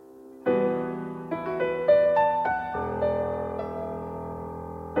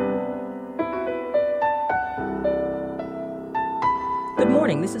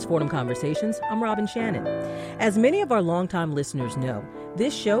morning. This is Fordham Conversations. I'm Robin Shannon. As many of our longtime listeners know,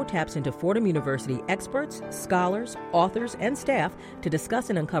 this show taps into Fordham University experts, scholars, authors, and staff to discuss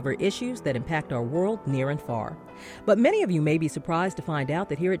and uncover issues that impact our world near and far. But many of you may be surprised to find out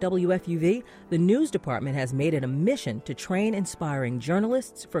that here at WFUV, the news department has made it a mission to train inspiring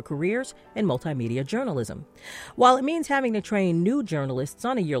journalists for careers in multimedia journalism. While it means having to train new journalists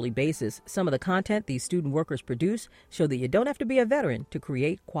on a yearly basis, some of the content these student workers produce show that you don't have to be a veteran to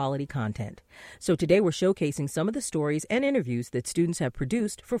create quality content. So today we're showcasing some of the stories and interviews that students have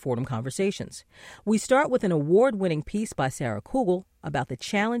produced for Fordham Conversations. We start with an award-winning piece by Sarah Kugel about the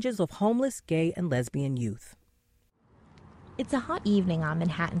challenges of homeless gay and lesbian youth. It's a hot evening on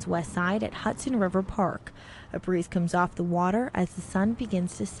Manhattan's west side at Hudson River Park. A breeze comes off the water as the sun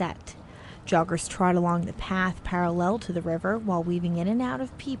begins to set. Joggers trot along the path parallel to the river while weaving in and out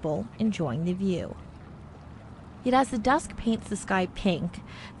of people enjoying the view. Yet as the dusk paints the sky pink,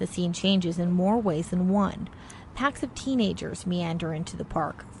 the scene changes in more ways than one. Packs of teenagers meander into the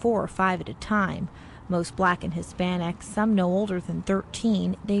park, 4 or 5 at a time. Most black and Hispanic, some no older than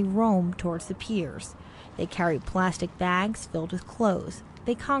 13, they roam towards the piers. They carry plastic bags filled with clothes.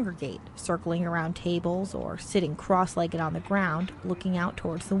 They congregate, circling around tables or sitting cross-legged on the ground, looking out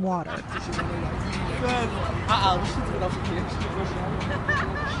towards the water.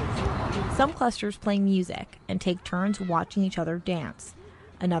 Some clusters play music and take turns watching each other dance.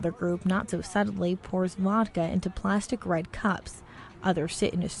 Another group, not so subtly, pours vodka into plastic red cups. Others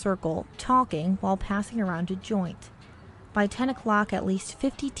sit in a circle, talking while passing around a joint. By 10 o'clock, at least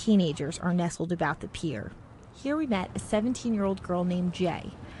 50 teenagers are nestled about the pier. Here we met a 17-year-old girl named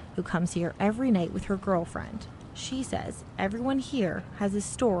Jay, who comes here every night with her girlfriend. She says everyone here has a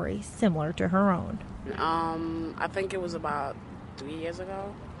story similar to her own. I think it was about 3 years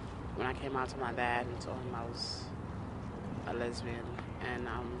ago when I came out to my dad and told him I was a lesbian. And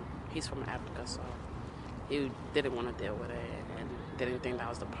he's from Africa, so he didn't want to deal with it and didn't think that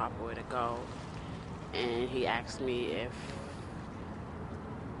was the proper way to go. And he asked me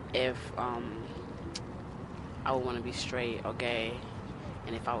if I would want to be straight or gay.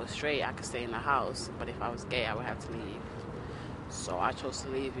 And if I was straight, I could stay in the house. But if I was gay, I would have to leave. So I chose to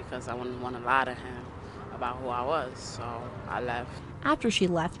leave because I wouldn't want to lie to him about who I was. So I left. After she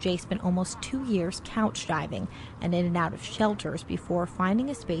left, Jay spent almost 2 years couch diving and in and out of shelters before finding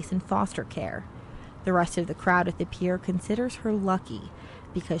a space in foster care. The rest of the crowd at the pier considers her lucky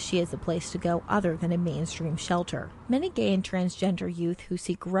because she has a place to go other than a mainstream shelter. Many gay and transgender youth who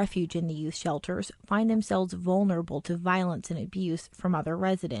seek refuge in the youth shelters find themselves vulnerable to violence and abuse from other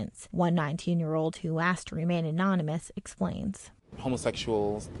residents. One 19-year-old who asked to remain anonymous explains.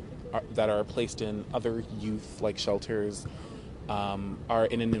 Homosexuals that are placed in other youth-like shelters are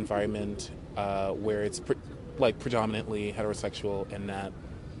in an environment where it's predominantly heterosexual, and that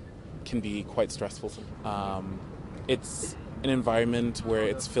can be quite stressful. It's an environment where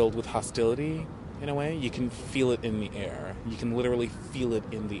it's filled with hostility in a way. You can feel it in the air. You can literally feel it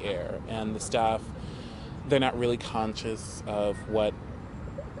in the air. And the staff, they're not really conscious of what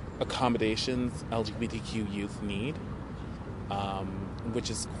accommodations LGBTQ youth need, which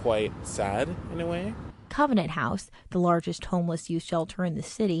is quite sad in a way. Covenant House, the largest homeless youth shelter in the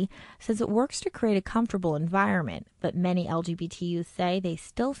city, says it works to create a comfortable environment, but many LGBT youth say they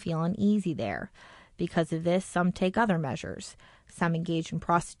still feel uneasy there. Because of this, some take other measures. Some engage in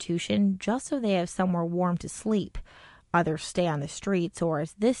prostitution just so they have somewhere warm to sleep. Others stay on the streets, or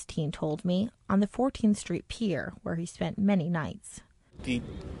as this teen told me, on the 14th Street Pier, where he spent many nights. The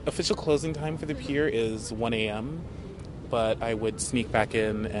official closing time for the pier is 1 a.m., but I would sneak back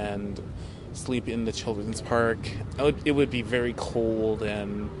in and sleep in the children's park. It would be very cold,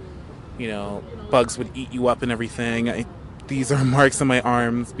 and, bugs would eat you up and everything. These are marks on my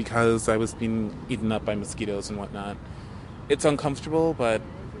arms because I was being eaten up by mosquitoes and whatnot. It's uncomfortable, but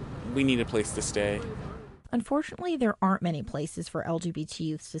we need a place to stay. Unfortunately, there aren't many places for LGBT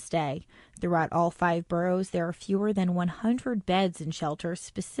youths to stay. Throughout all 5 boroughs, there are fewer than 100 beds in shelters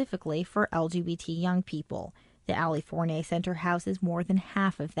specifically for LGBT young people. The Ali Fournier Center houses more than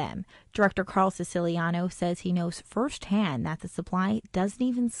half of them. Director Carl Siciliano says he knows firsthand that the supply doesn't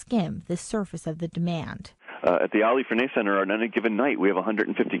even skim the surface of the demand. At the Ali Fournier Center, on any given night, we have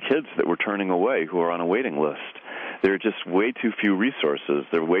 150 kids that we're turning away who are on a waiting list. There are just way too few resources.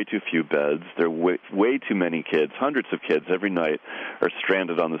 There are way too few beds. There are way too many kids. Hundreds of kids every night are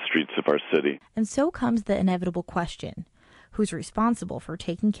stranded on the streets of our city. And so comes the inevitable question. Who's responsible for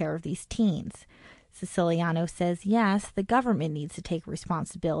taking care of these teens? Siciliano says, yes, the government needs to take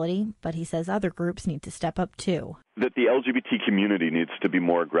responsibility, but he says other groups need to step up too. that the LGBT community needs to be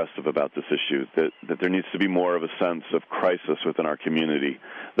more aggressive about this issue, that there needs to be more of a sense of crisis within our community,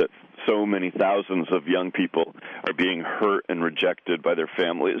 that so many thousands of young people are being hurt and rejected by their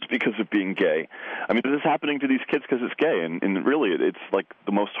families because of being gay. I mean, this is happening to these kids because it's gay, and really it's like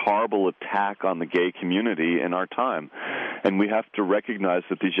the most horrible attack on the gay community in our time. And we have to recognize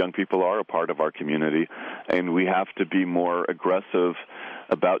that these young people are a part of our community, and we have to be more aggressive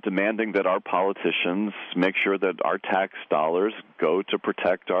about demanding that our politicians make sure that our tax dollars go to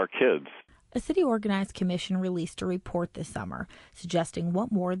protect our kids. A city-organized commission released a report this summer suggesting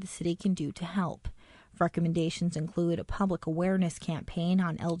what more the city can do to help. Recommendations include a public awareness campaign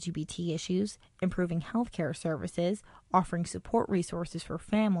on LGBT issues, improving healthcare services, offering support resources for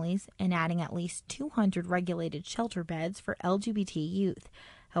families, and adding at least 200 regulated shelter beds for LGBT youth.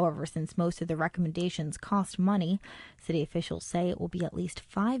 However, since most of the recommendations cost money, city officials say it will be at least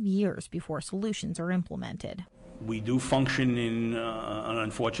 5 years before solutions are implemented. We do function in an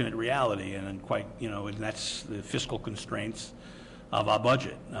unfortunate reality, and and that's the fiscal constraints of our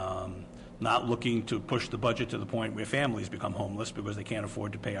budget. Not looking to push the budget to the point where families become homeless because they can't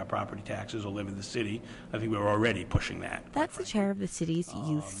afford to pay our property taxes or live in the city. I think we're already pushing that. That's the chair of the city's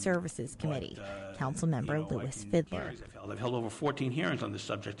Youth Services Committee, Councilmember Louis Fidler. I've held over 14 hearings on this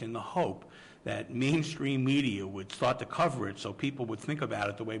subject in the hope that mainstream media would start to cover it so people would think about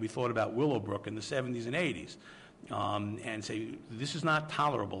it the way we thought about Willowbrook in the 70s and 80s. And say, this is not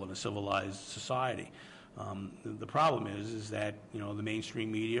tolerable in a civilized society. The problem is that, the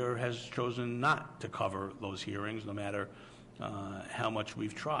mainstream media has chosen not to cover those hearings, no matter how much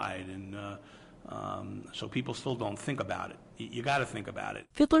we've tried. And so people still don't think about it. You got to think about it.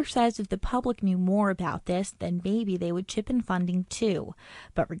 Fidler says if the public knew more about this, then maybe they would chip in funding too.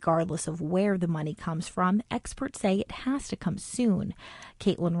 But regardless of where the money comes from, experts say it has to come soon.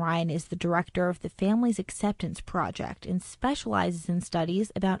 Caitlin Ryan is the director of the Families Acceptance Project and specializes in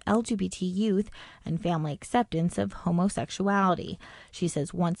studies about LGBT youth and family acceptance of homosexuality. She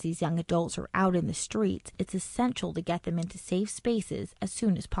says once these young adults are out in the streets, it's essential to get them into safe spaces as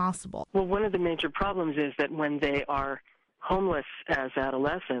soon as possible. Well, one of the major problems is that when they are homeless as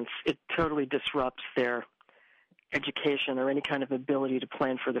adolescents, it totally disrupts their education or any kind of ability to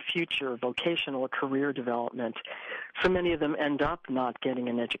plan for the future, vocational or career development. So many of them end up not getting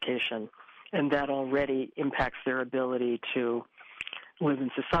an education, and that already impacts their ability to live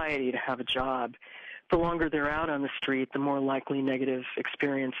in society, to have a job. The longer they're out on the street, the more likely negative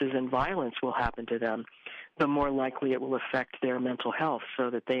experiences and violence will happen to them, the more likely it will affect their mental health,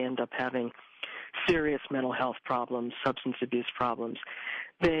 so that they end up having serious mental health problems, substance abuse problems.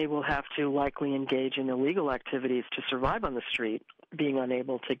 They will have to likely engage in illegal activities to survive on the street, being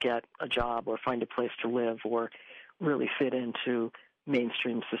unable to get a job or find a place to live or really fit into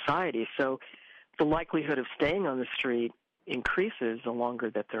mainstream society. So the likelihood of staying on the street increases the longer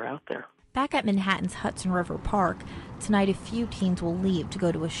that they're out there. Back at Manhattan's Hudson River Park, tonight a few teens will leave to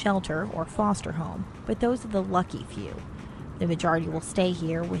go to a shelter or foster home, but those are the lucky few. The majority will stay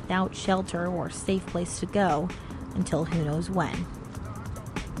here without shelter or safe place to go until who knows when.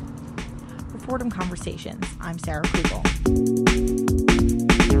 For Fordham Conversations, I'm Sarah Kugel.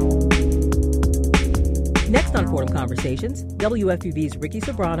 Next on Fordham Conversations, WFUV's Ricky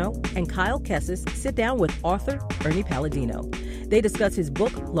Sobrano and Kyle Kessis sit down with author Ernie Palladino. They discuss his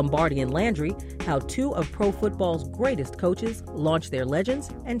book, Lombardi and Landry, how two of pro football's greatest coaches launched their legends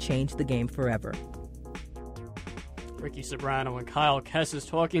and changed the game forever. Ricky Sobrano and Kyle Kessis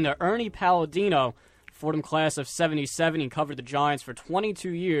talking to Ernie Palladino, Fordham class of 77. He covered the Giants for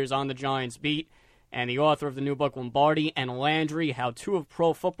 22 years on the Giants beat, and the author of the new book, Lombardi and Landry, how two of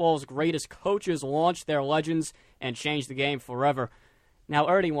pro football's greatest coaches launched their legends and changed the game forever. Now,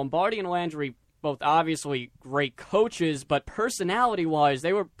 Ernie, Lombardi and Landry, both obviously great coaches, but personality-wise,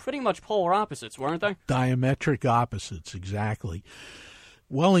 they were pretty much polar opposites, weren't they? Diametric opposites, exactly.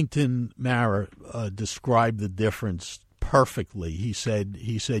 Wellington Mara described the difference perfectly. He said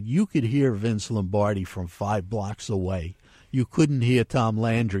you could hear Vince Lombardi from 5 blocks away. You couldn't hear Tom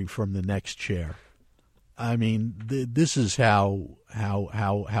Landry from the next chair. I mean, this is how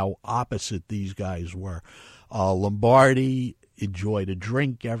opposite these guys were. Lombardi enjoyed a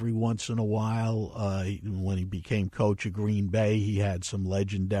drink every once in a while. When he became coach of Green Bay, he had some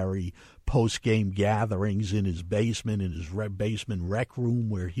legendary post-game gatherings in his basement, in his basement rec room,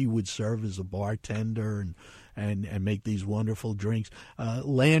 where he would serve as a bartender and make these wonderful drinks.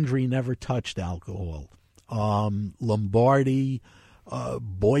 Landry never touched alcohol. Lombardi,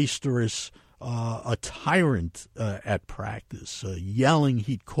 boisterous, a tyrant at practice, yelling.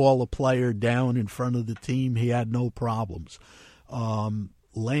 He'd call a player down in front of the team. He had no problems.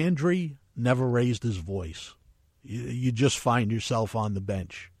 Landry never raised his voice. You just find yourself on the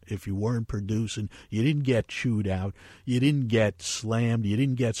bench. If you weren't producing, you didn't get chewed out, you didn't get slammed, you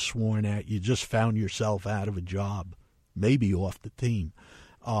didn't get sworn at, you just found yourself out of a job, maybe off the team.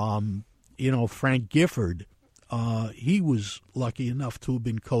 Frank Gifford, he was lucky enough to have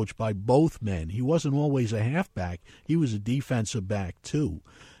been coached by both men. He wasn't always a halfback. He was a defensive back, too.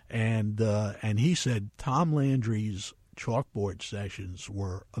 And he said Tom Landry's chalkboard sessions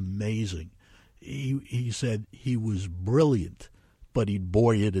were amazing. He said he was brilliant, but he'd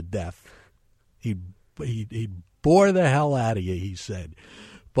bore you to death. He'd bore the hell out of you, he said.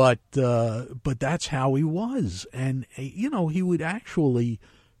 But that's how he was. And, he would actually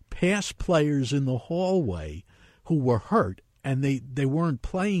pass players in the hallway who were hurt, and they weren't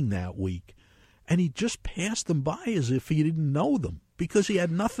playing that week. And he just passed them by as if he didn't know them because he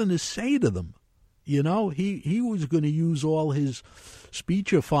had nothing to say to them. He was going to use all his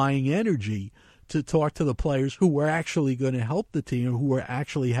speechifying energy to talk to the players who were actually going to help the team, who were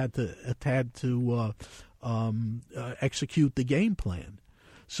actually had to execute the game plan.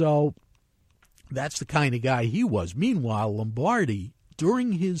 So that's the kind of guy he was. Meanwhile, Lombardi,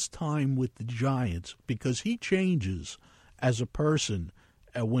 during his time with the Giants, because he changes as a person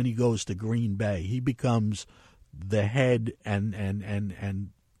when he goes to Green Bay, he becomes the head and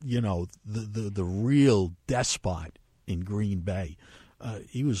the real despot in Green Bay.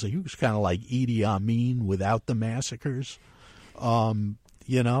 He was kind of like Idi Amin without the massacres. But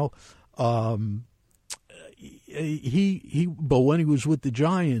when he was with the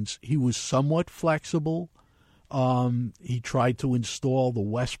Giants, he was somewhat flexible. He tried to install the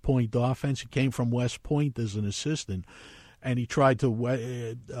West Point offense. He came from West Point as an assistant, and he tried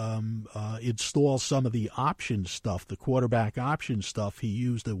to install some of the option stuff, the quarterback option stuff he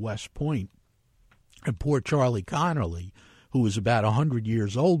used at West Point. And poor Charlie Connerly, who was about 100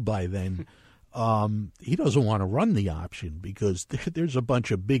 years old by then, he doesn't want to run the option because there's a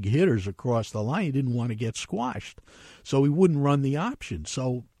bunch of big hitters across the line. He didn't want to get squashed, so he wouldn't run the option.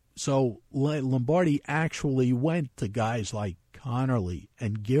 So Lombardi actually went to guys like Connerly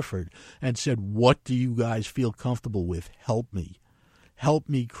and Gifford and said, what do you guys feel comfortable with? Help me. Help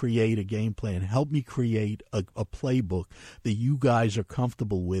me create a game plan. Help me create a playbook that you guys are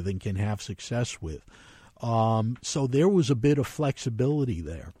comfortable with and can have success with. So there was a bit of flexibility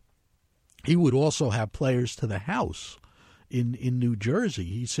there. He would also have players to the house in New Jersey.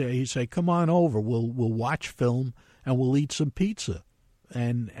 He'd say, come on over. We'll watch film and we'll eat some pizza.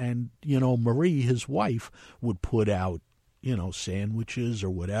 And Marie, his wife, would put out, sandwiches or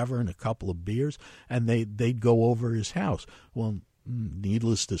whatever and a couple of beers, and they'd go over his house. Well,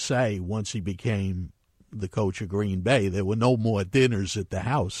 needless to say, once he became the coach of Green Bay, there were no more dinners at the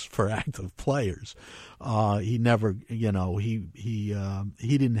house for active players. He never, he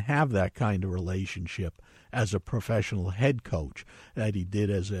didn't have that kind of relationship as a professional head coach that he did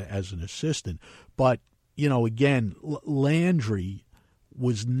as an assistant. But, again, Landry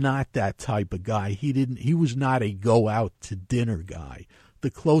was not that type of guy. He was not a go out to dinner guy.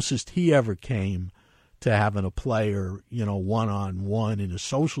 The closest he ever came to having a player, one-on-one in a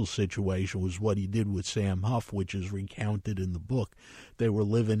social situation was what he did with Sam Huff, which is recounted in the book. They were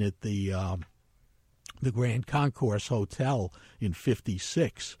living at the Grand Concourse Hotel in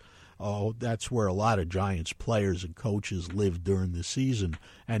 56. Oh, that's where a lot of Giants players and coaches lived during the season.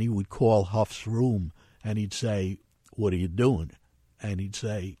 And he would call Huff's room, and he'd say, "What are you doing?"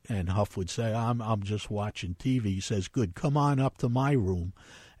 And Huff would say, I'm just watching TV. He says, good, come on up to my room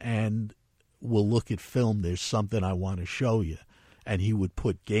and we'll look at film. There's something I want to show you. And he would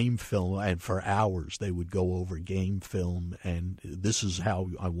put game film, and for hours they would go over game film, and this is how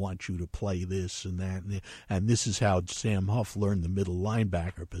I want you to play this and that. And this is how Sam Huff learned the middle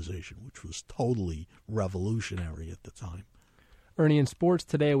linebacker position, which was totally revolutionary at the time. Ernie, in sports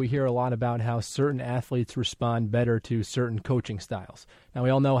today, we hear a lot about how certain athletes respond better to certain coaching styles. Now, we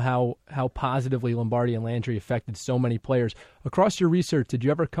all know how positively Lombardi and Landry affected so many players. Across your research, did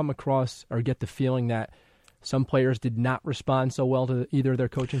you ever come across or get the feeling that some players did not respond so well to either of their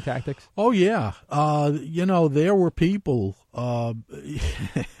coaching tactics? Oh, yeah. There were people.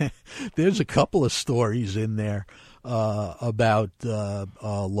 There's a couple of stories in there about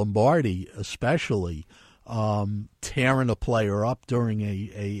Lombardi especially. Tearing a player up during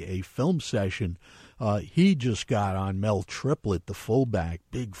a film session. He just got on Mel Triplett, the fullback,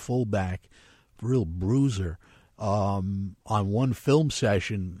 big fullback, real bruiser. On one film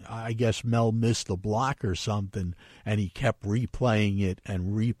session, I guess Mel missed a block or something, and he kept replaying it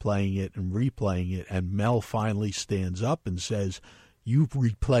and replaying it and replaying it, and Mel finally stands up and says, you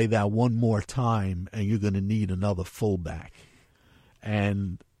replay that one more time, and you're going to need another fullback.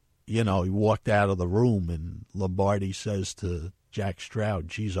 And he walked out of the room, and Lombardi says to Jack Stroud,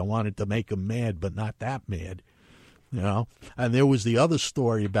 geez, I wanted to make him mad, but not that mad. And there was the other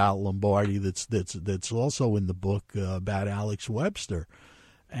story about Lombardi that's also in the book about Alex Webster,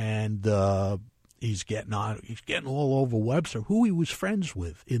 and he's getting all over Webster, who he was friends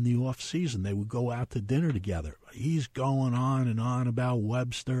with in the off season. They would go out to dinner together. He's going on and on about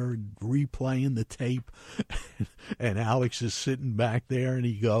Webster, replaying the tape, and Alex is sitting back there, and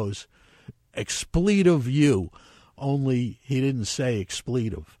he goes, "Expletive you," only he didn't say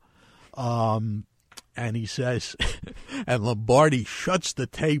expletive. And he says, and Lombardi shuts the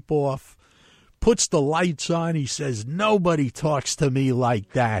tape off, puts the lights on. He says, "Nobody talks to me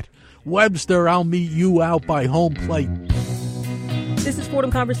like that. Webster, I'll meet you out by home plate." This is Fordham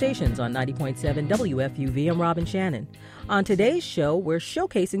Conversations on 90.7 WFUV. I'm Robin Shannon. On today's show, we're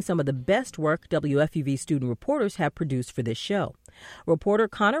showcasing some of the best work WFUV student reporters have produced for this show. Reporter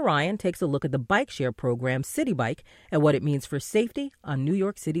Connor Ryan takes a look at the bike share program City Bike and what it means for safety on New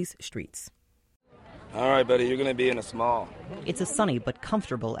York City's streets. All right, buddy, you're going to be in a small. It's a sunny but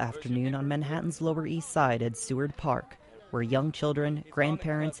comfortable afternoon on Manhattan's Lower East Side at Seward Park, where young children,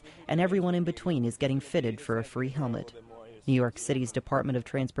 grandparents, and everyone in between is getting fitted for a free helmet. New York City's Department of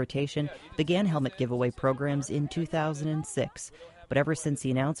Transportation began helmet giveaway programs in 2006, but ever since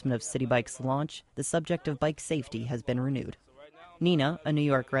the announcement of City Bike's launch, the subject of bike safety has been renewed. Nina, a New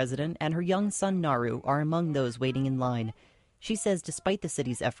York resident, and her young son Naru are among those waiting in line. She says despite the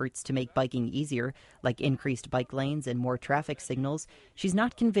city's efforts to make biking easier, like increased bike lanes and more traffic signals, she's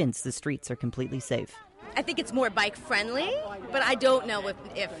not convinced the streets are completely safe. I think it's more bike-friendly, but I don't know if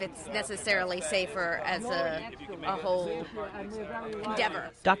it's necessarily safer as a whole endeavor.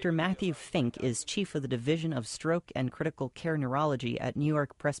 Dr. Matthew Fink is chief of the Division of Stroke and Critical Care Neurology at New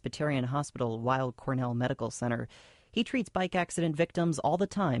York Presbyterian Hospital Weill Cornell Medical Center. He treats bike accident victims all the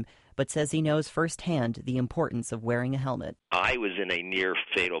time, but says he knows firsthand the importance of wearing a helmet. I was in a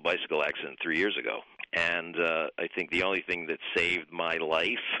near-fatal bicycle accident 3 years ago, and I think the only thing that saved my life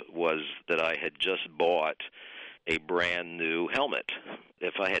was that I had just bought a brand-new helmet.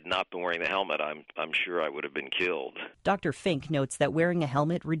 If I had not been wearing the helmet, I'm sure I would have been killed. Dr. Fink notes that wearing a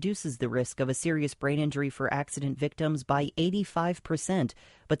helmet reduces the risk of a serious brain injury for accident victims by 85%,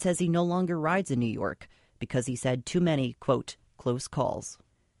 but says he no longer rides in New York because he's had too many, quote, close calls.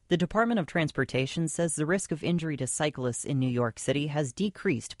 The Department of Transportation says the risk of injury to cyclists in New York City has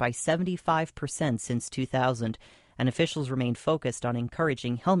decreased by 75% since 2000, and officials remain focused on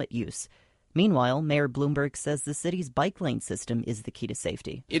encouraging helmet use. Meanwhile, Mayor Bloomberg says the city's bike lane system is the key to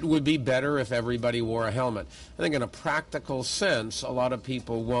safety. It would be better if everybody wore a helmet. I think in a practical sense, a lot of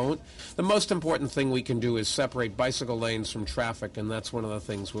people won't. The most important thing we can do is separate bicycle lanes from traffic, and that's one of the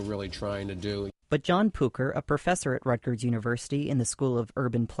things we're really trying to do. But John Pucher, a professor at Rutgers University in the School of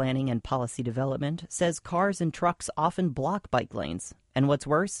Urban Planning and Policy Development, says cars and trucks often block bike lanes. And what's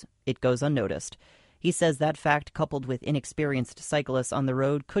worse, it goes unnoticed. He says that fact, coupled with inexperienced cyclists on the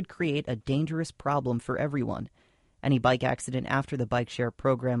road, could create a dangerous problem for everyone. Any bike accident after the bike share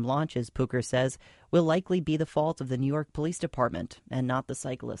program launches, Pucher says, will likely be the fault of the New York Police Department and not the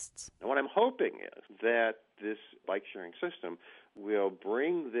cyclists. And what I'm hoping is that this bike sharing system will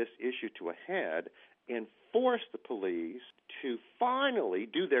bring this issue to a head and force the police to finally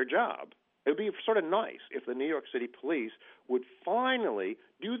do their job. It would be sort of nice if the New York City police would finally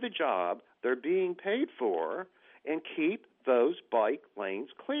do the job they're being paid for and keep those bike lanes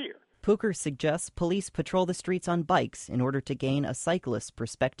clear. Pucher suggests police patrol the streets on bikes in order to gain a cyclist's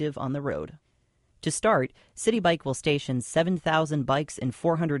perspective on the road. To start, City Bike will station 7,000 bikes in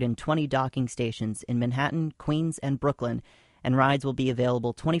 420 docking stations in Manhattan, Queens, and Brooklyn, and rides will be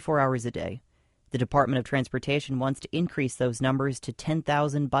available 24 hours a day. The Department of Transportation wants to increase those numbers to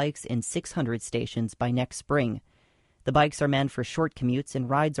 10,000 bikes in 600 stations by next spring. The bikes are meant for short commutes and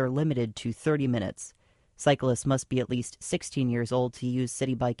rides are limited to 30 minutes. Cyclists must be at least 16 years old to use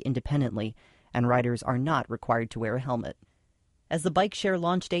City Bike independently, and riders are not required to wear a helmet. As the bike share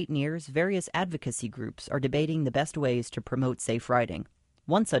launch date nears, various advocacy groups are debating the best ways to promote safe riding.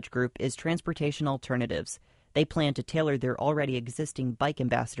 One such group is Transportation Alternatives. They plan to tailor their already existing Bike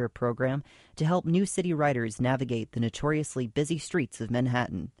Ambassador program to help new city riders navigate the notoriously busy streets of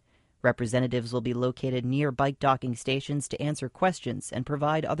Manhattan. Representatives will be located near bike docking stations to answer questions and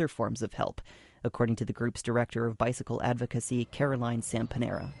provide other forms of help, according to the group's director of bicycle advocacy, Caroline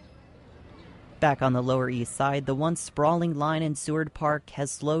Sampanera. Back on the Lower East Side, the once sprawling line in Seward Park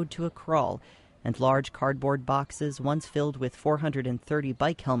has slowed to a crawl, and large cardboard boxes, once filled with 430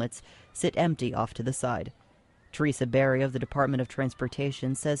 bike helmets, sit empty off to the side. Teresa Berry of the Department of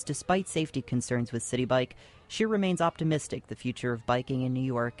Transportation says despite safety concerns with City Bike, she remains optimistic the future of biking in New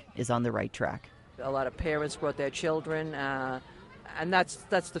York is on the right track. A lot of parents brought their children, and that's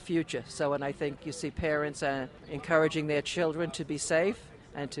the future. So, and I think you see parents encouraging their children to be safe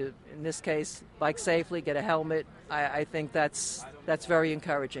and to, in this case, bike safely, get a helmet. I think that's very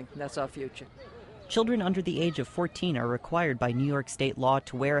encouraging. That's our future. Children under the age of 14 are required by New York state law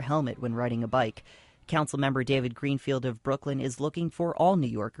to wear a helmet when riding a bike. Councilmember David Greenfield of Brooklyn is looking for all New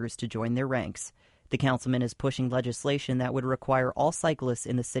Yorkers to join their ranks. The councilman is pushing legislation that would require all cyclists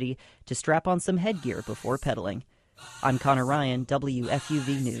in the city to strap on some headgear before pedaling. I'm Connor Ryan,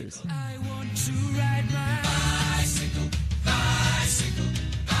 WFUV News.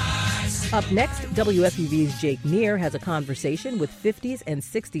 Up next, WFUV's Jake Neer has a conversation with 50s and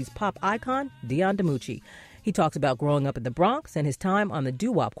 60s pop icon Dion DiMucci. He talks about growing up in the Bronx and his time on the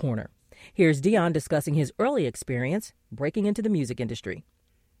doo-wop corner. Here's Dion discussing his early experience breaking into the music industry.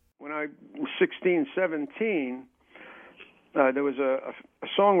 When I was 16, 17, there was a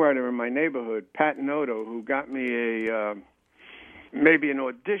songwriter in my neighborhood, Pat Noto, who got me maybe an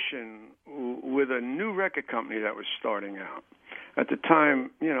audition with a new record company that was starting out. At the time,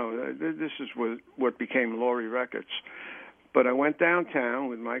 this is what became Laurie Records. But I went downtown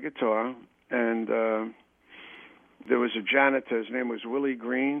with my guitar, and there was a janitor. His name was Willie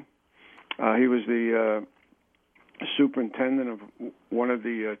Green. He was the superintendent of one of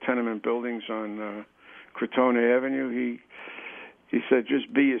the tenement buildings on Crotona Avenue. He said,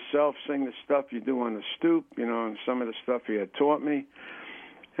 just be yourself, sing the stuff you do on the stoop, and some of the stuff he had taught me.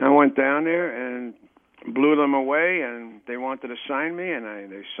 And I went down there and blew them away, and they wanted to sign me, and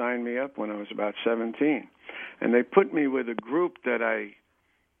they signed me up when I was about 17. And they put me with a group that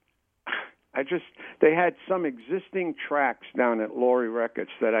they had some existing tracks down at Laurie Records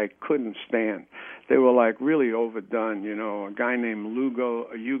that I couldn't stand. They were like really overdone, A guy named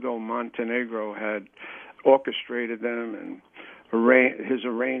Hugo Montenegro had orchestrated them and his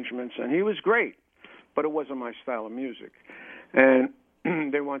arrangements, and he was great, but it wasn't my style of music. And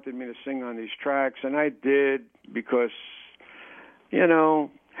they wanted me to sing on these tracks, and I did because,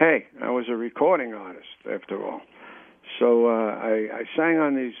 hey, I was a recording artist after all. So I sang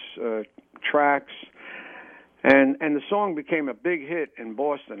on these tracks, and the song became a big hit in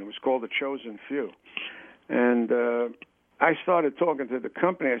Boston. It was called The Chosen Few. And I started talking to the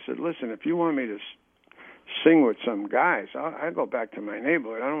company. I said, listen, if you want me to sing with some guys, I'll go back to my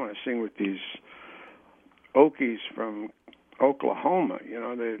neighborhood. I don't want to sing with these Okies from Oklahoma.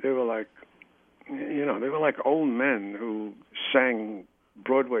 They were like, they were like old men who sang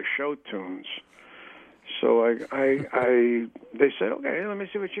Broadway show tunes. So they said, okay, let me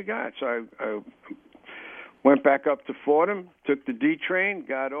see what you got. So I went back up to Fordham, took the D train,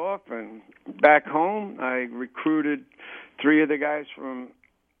 got off, and back home I recruited 3 of the guys from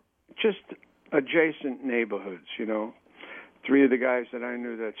just adjacent neighborhoods, 3 of the guys that I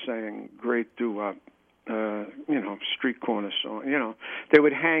knew that sang great doo-wop, street corner song. They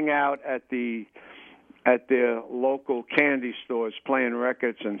would hang out at their local candy stores playing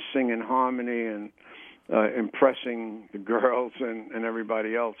records and singing harmony and impressing the girls and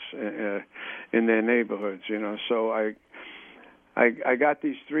everybody else in their neighborhoods, So I got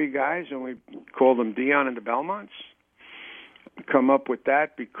these 3 guys, and we called them Dion and the Belmonts. Come up with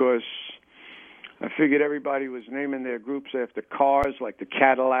that because I figured everybody was naming their groups after cars, like the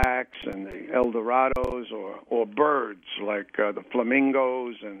Cadillacs and the Eldorados, or birds, like the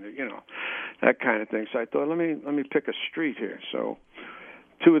flamingos and that kind of thing. So I thought, let me pick a street here. So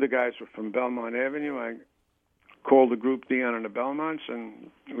 2 of the guys were from Belmont Avenue. I called the group Dion and the Belmonts, and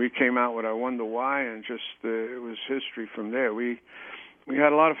we came out with I Wonder Why, and just it was history from there. We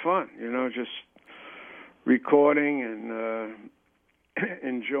had a lot of fun, just recording and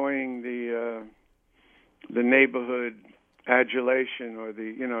enjoying the neighborhood adulation or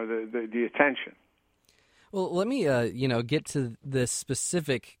the attention. Well, let me get to this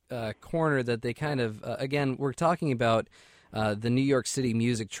specific corner that they kind of again, we're talking about the New York City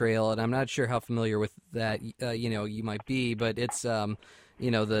Music Trail, and I'm not sure how familiar with that you might be, but it's the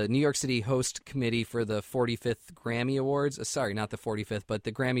New York City Host Committee for the 45th Grammy Awards. Sorry, not the 45th, but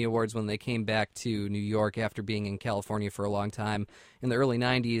the Grammy Awards when they came back to New York after being in California for a long time in the early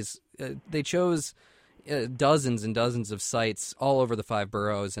 90s. They chose dozens and dozens of sites all over the 5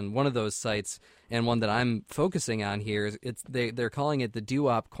 boroughs, and one of those sites, and one that I'm focusing on here, they're calling it the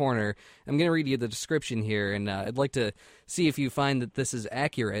Doo-Wop Corner. I'm going to read you the description here, and I'd like to see if you find that this is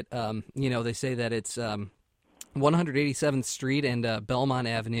accurate. They say that it's 187th Street and Belmont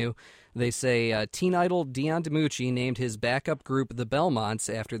Avenue. They say teen idol Dion DiMucci named his backup group the Belmonts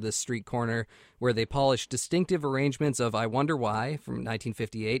after this street corner where they polished distinctive arrangements of I Wonder Why from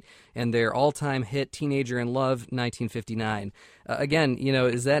 1958 and their all-time hit Teenager in Love 1959. Again,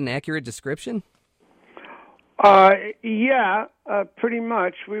 is that an accurate description? Yeah, pretty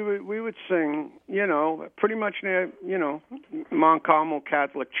much. We would sing, pretty much near, Mount Carmel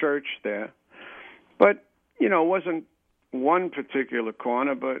Catholic Church there. But, it wasn't one particular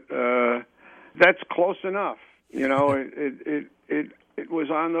corner, but that's close enough. It was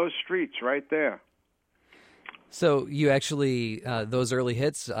on those streets right there. So you actually, those early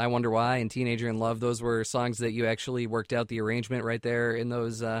hits, I Wonder Why and Teenager in Love, those were songs that you actually worked out the arrangement right there in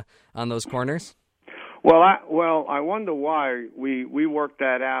those on those corners? Well, I wonder why we worked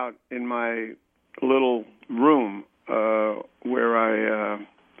that out in my little room where I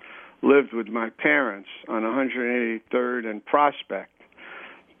lived with my parents on 183rd and Prospect.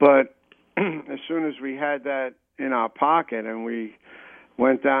 But as soon as we had that in our pocket and we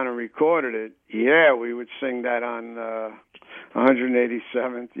went down and recorded it, we would sing that on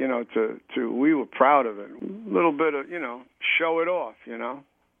 187th. We were proud of it. A little bit of show it off.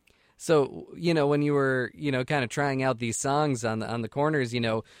 So, when you were, kind of trying out these songs on the corners,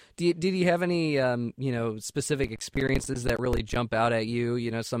 did you have any, specific experiences that really jump out at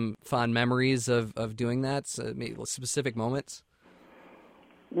you, some fond memories of doing that, maybe specific moments?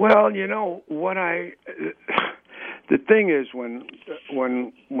 Well, what the thing is when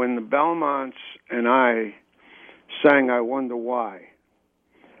the Belmonts and I sang I Wonder Why,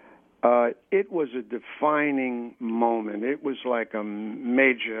 it was a defining moment. It was like a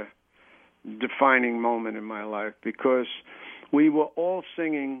major defining moment in my life because we were all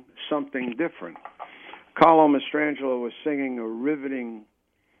singing something different. Carlo Mastrangelo was singing a riveting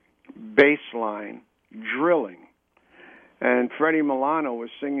bass line, drilling, and Freddie Milano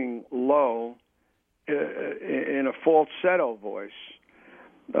was singing low in a falsetto voice,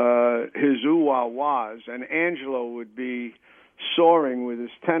 his ooh-wah-wahs, and Angelo would be soaring with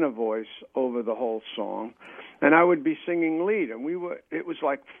his tenor voice over the whole song, and I would be singing lead, and it was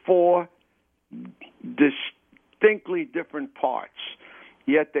like four distinctly different parts,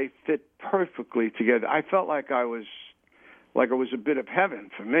 yet they fit perfectly together. I felt like it was a bit of heaven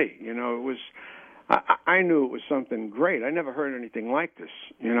for me. It was. I knew it was something great. I never heard anything like this.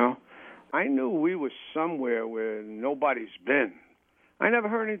 I knew we were somewhere where nobody's been. I never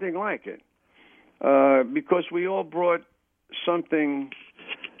heard anything like it because we all brought something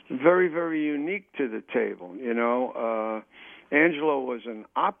very, very unique to the table. Angelo was an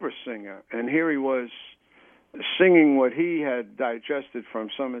opera singer, and here he was singing what he had digested from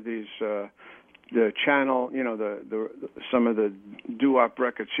some of these the channel, some of the doo-wop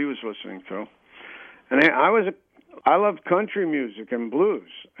records he was listening to. And I loved country music and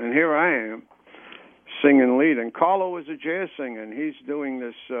blues, and here I am singing lead. And Carlo was a jazz singer, and he's doing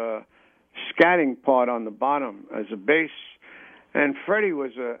this scatting part on the bottom as a bass. And Freddie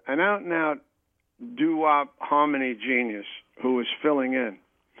was an out-and-out doo-wop harmony genius who was filling in.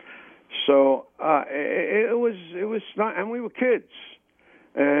 So it was not, and we were kids,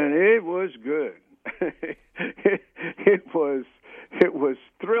 and it was good. It was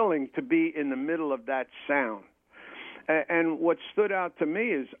thrilling to be in the middle of that sound. And what stood out to me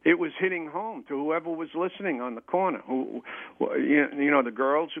is it was hitting home to whoever was listening on the corner. The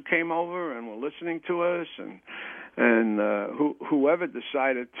girls who came over and were listening to us, and whoever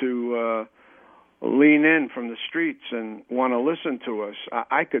decided to lean in from the streets and want to listen to us.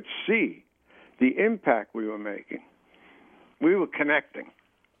 I could see the impact we were making. We were connecting.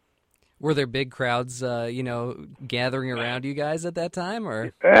 Were there big crowds, gathering around you guys at that time,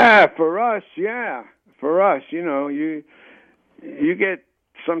 or? For us, you get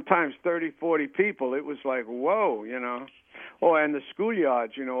sometimes 30, 40 people. It was like, whoa, Oh, and the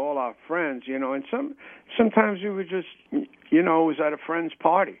schoolyards, all our friends, and sometimes we would just, it was at a friend's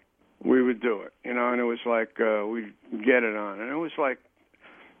party. We would do it, and it was like we'd get it on, and it was like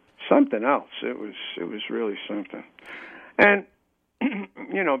something else. It was really something. And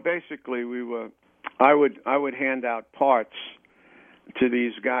basically I would hand out parts to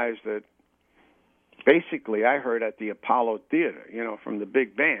these guys that basically I heard at the Apollo Theater, from the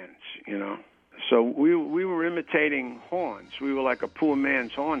big bands, So we were imitating horns. We were like a poor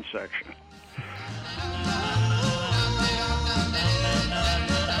man's horn section.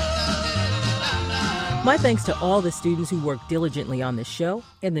 My thanks to all the students who worked diligently on this show,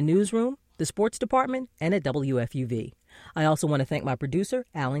 in the newsroom, the sports department, and at WFUV. I also want to thank my producer,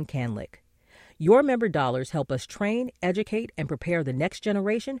 Alan Canlick. Your member dollars help us train, educate, and prepare the next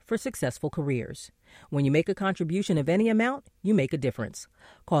generation for successful careers. When you make a contribution of any amount, you make a difference.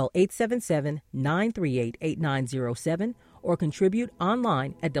 Call 877-938-8907 or contribute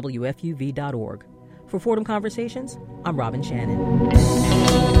online at WFUV.org. For Fordham Conversations, I'm Robin Shannon.